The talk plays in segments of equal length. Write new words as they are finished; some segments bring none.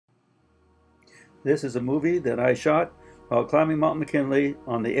This is a movie that I shot while climbing Mt McKinley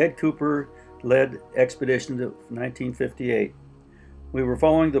on the Ed Cooper-led expedition of 1958. We were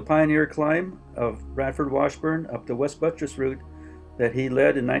following the pioneer climb of Bradford Washburn up the West Buttress route that he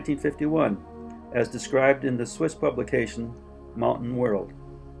led in 1951, as described in the Swiss publication Mountain World.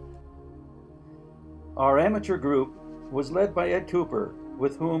 Our amateur group was led by Ed Cooper,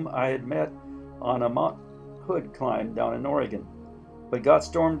 with whom I had met on a Mount Hood climb down in Oregon, but got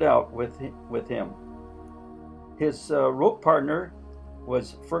stormed out with him. His rope partner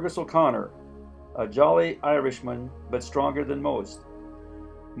was Fergus O'Connor, a jolly Irishman, but stronger than most.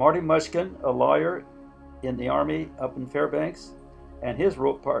 Marty Mushkin, a lawyer in the Army up in Fairbanks, and his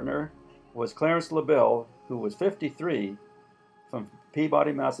rope partner was Clarence LaBelle, who was 53, from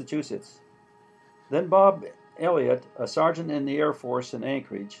Peabody, Massachusetts. Then Bob Elliott, a sergeant in the Air Force in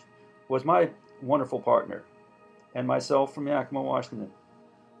Anchorage, was my wonderful partner, and myself from Yakima, Washington.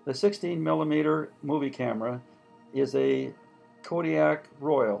 The 16mm movie camera is a Kodiak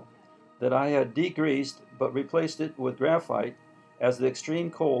Royal that I had degreased but replaced it with graphite, as the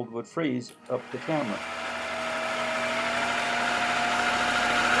extreme cold would freeze up the camera.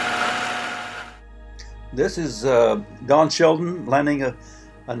 This is Don Sheldon landing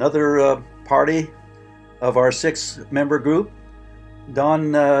another party of our 6-member group.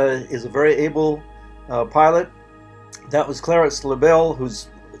 Don is a very able pilot. That was Clarence LaBelle, who's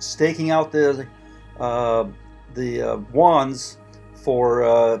staking out the wands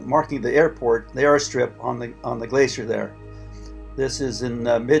for marking the airport, the airstrip on the glacier there. This is in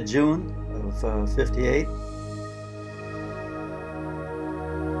mid-June of '58.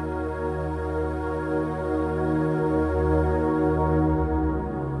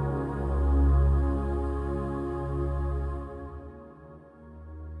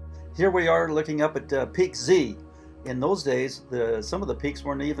 Here we are looking up at Peak Z. In those days, some of the peaks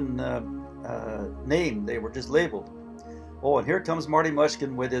weren't even named, they were just labeled. Oh, and here comes Marty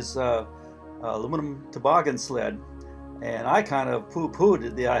Mushkin with his aluminum toboggan sled. And I kind of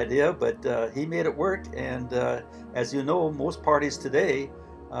poo-pooed the idea, but he made it work. And as you know, most parties today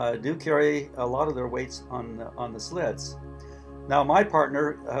do carry a lot of their weights on the sleds. Now, my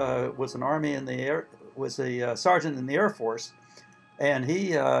partner was a sergeant in the Air Force, and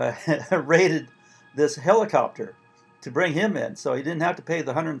he raided this helicopter to bring him in, so he didn't have to pay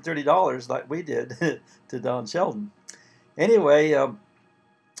the $130 like we did to Don Sheldon. Anyway,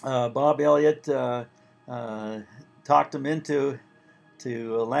 Bob Elliott talked him into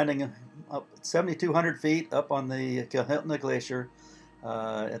landing up 7,200 feet up on the Kahiltna Glacier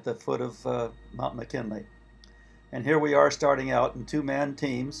at the foot of Mt McKinley. And here we are starting out in 2-man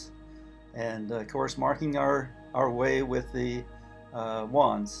teams, and of course marking our way with the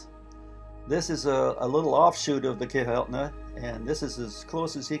wands. This is a little offshoot of the Kahiltna, and this is as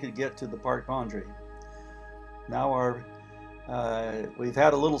close as he could get to the park boundary. Now we've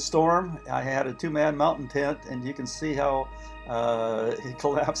had a little storm. I had a 2-man mountain tent, and you can see how it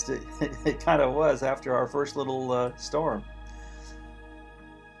collapsed. It kind of was after our first little storm.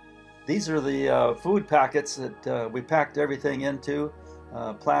 These are the food packets that we packed everything into,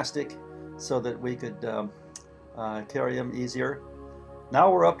 plastic, so that we could carry them easier. Now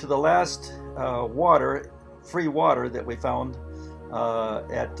we're up to the last free water that we found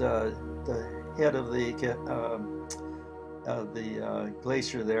at the head of the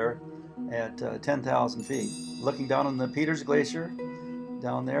glacier there at 10,000 feet. Looking down on the Peters Glacier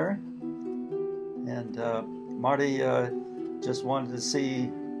down there, and Marty just wanted to see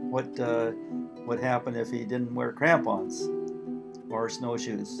what would happen if he didn't wear crampons or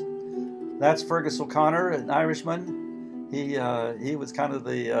snowshoes. That's Fergus O'Connor, an Irishman. He was kind of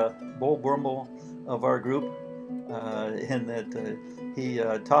the Beau Brummel of our group, in that he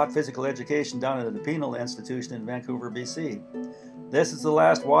taught physical education down at the Penal Institution in Vancouver, BC. This is the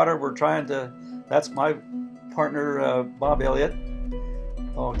last water we're trying to. That's my partner, Bob Elliott.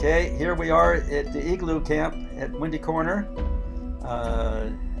 Okay, here we are at the igloo camp at Windy Corner.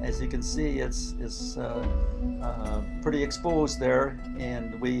 As you can see, it's pretty exposed there,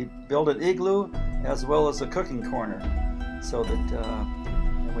 and we built an igloo as well as a cooking corner, so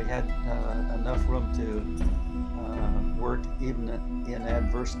that we had enough room to work even in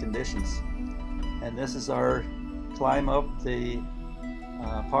adverse conditions. And this is our climb up the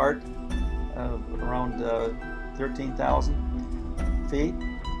part of around 13,000 feet,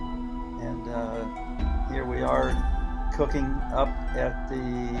 and here we are cooking up at the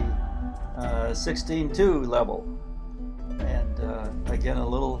 16.2 level, and again a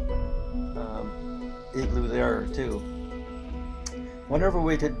little igloo there too. Whenever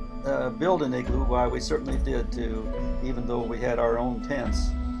we could build an igloo, why we certainly did too, even though we had our own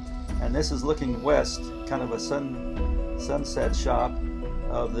tents. and this is looking west, kind of a sunset shot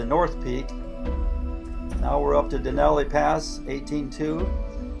of the North Peak. Now we're up to Denali Pass, 18.2,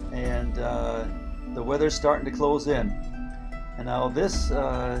 and the weather's starting to close in. And now this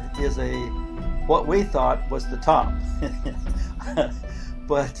is what we thought was the top,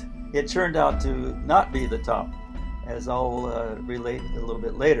 but it turned out to not be the top, as I'll relate a little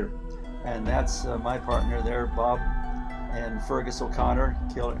bit later. And that's my partner there, Bob and Fergus O'Connor,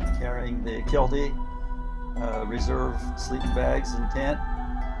 carrying the Kilty reserve sleeping bags and tent.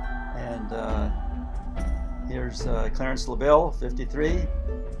 And here's Clarence LaBelle, 53,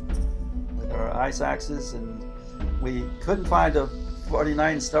 with our ice axes. And we couldn't find a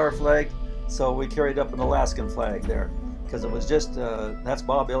 49 star flag, so we carried up an Alaskan flag there, because it was just, that's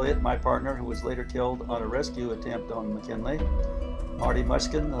Bob Elliott, my partner, who was later killed on a rescue attempt on McKinley. Marty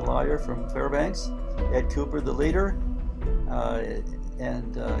Mushkin, the lawyer from Fairbanks. Ed Cooper, the leader.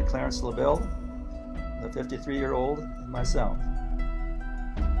 And Clarence LaBelle, the 53-year-old, and myself.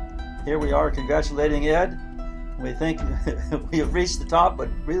 Here we are congratulating Ed. We think we have reached the top, but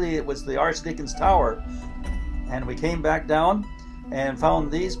really it was the Archdeacon's Tower. And we came back down and found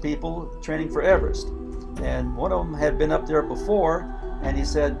these people training for Everest. And one of them had been up there before, and he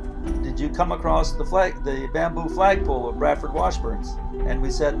said, "Did you come across the bamboo flagpole of Bradford Washburn's?" And we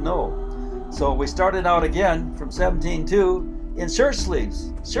said no. So we started out again from 17.2 in shirt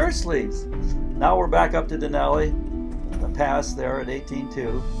sleeves. Now we're back up to Denali, the pass there at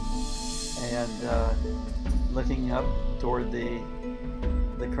 18.2, and looking up toward the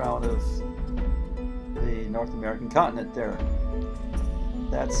crown of the North American continent there.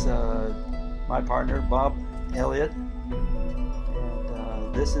 That's my partner, Bob Elliott,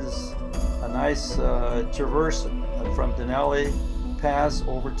 and this is a nice traverse from Denali Pass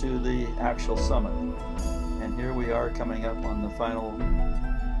over to the actual summit. And here we are coming up on the final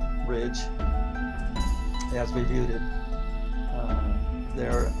ridge as we viewed it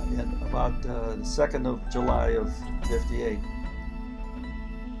there in about the 2nd of July of 58.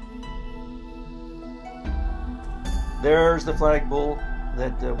 There's the flagpole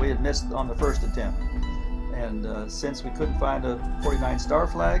that we had missed on the first attempt. And since we couldn't find a 49 star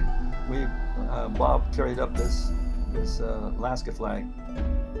flag, Bob carried up this Alaska flag.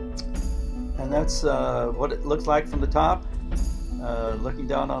 And that's what it looks like from the top, looking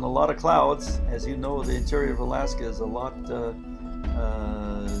down on a lot of clouds. As you know, the interior of Alaska is a lot of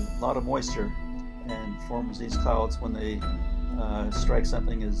moisture, and forms these clouds when they strike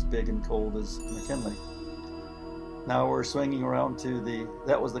something as big and cold as McKinley. Now we're swinging around to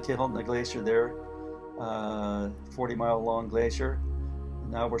that was the Kittiltna Glacier there, 40-mile long glacier.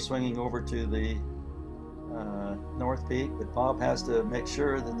 And now we're swinging over to the North Peak, but Bob has to make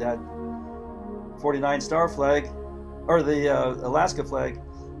sure that 49 star flag, or the Alaska flag,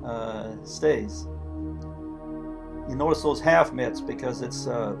 stays. You notice those half mitts because it's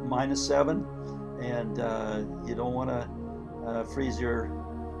 -7, and you don't want to freeze your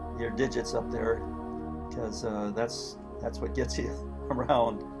digits up there, because that's what gets you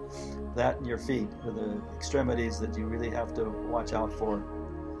around. That and your feet are the extremities that you really have to watch out for.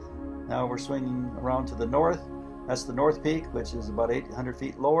 Now we're swinging around to the north. That's the North Peak, which is about 800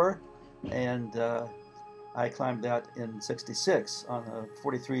 feet lower, and I climbed that in '66 on a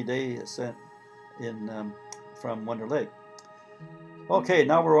 43-day ascent from Wonder Lake. Okay,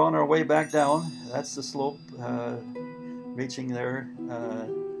 now we're on our way back down. That's the slope, reaching there,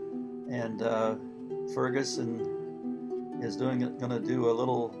 and Fergus is going to do a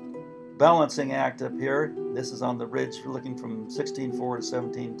little balancing act up here. This is on the ridge, looking from 16.4 to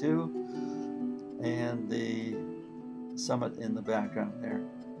 17.2, and the summit in the background there.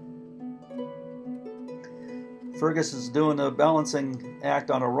 Fergus is doing a balancing act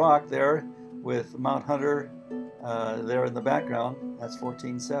on a rock there with Mount Hunter there in the background. That's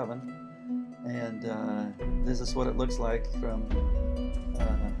 14.7, and this is what it looks like from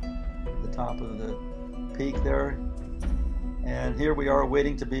the top of the peak there. And here we are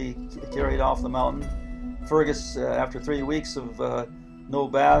waiting to be carried off the mountain. Fergus, after 3 weeks of no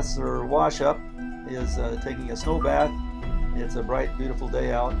baths or wash up, is taking a snow bath. It's a bright, beautiful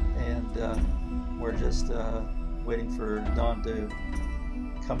day out, and we're just waiting for dawn to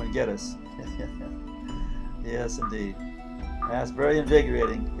come and get us. Yes, indeed. That's very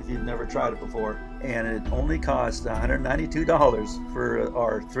invigorating if you've never tried it before. And it only cost $192 for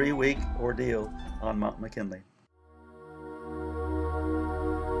our 3-week ordeal on Mt McKinley.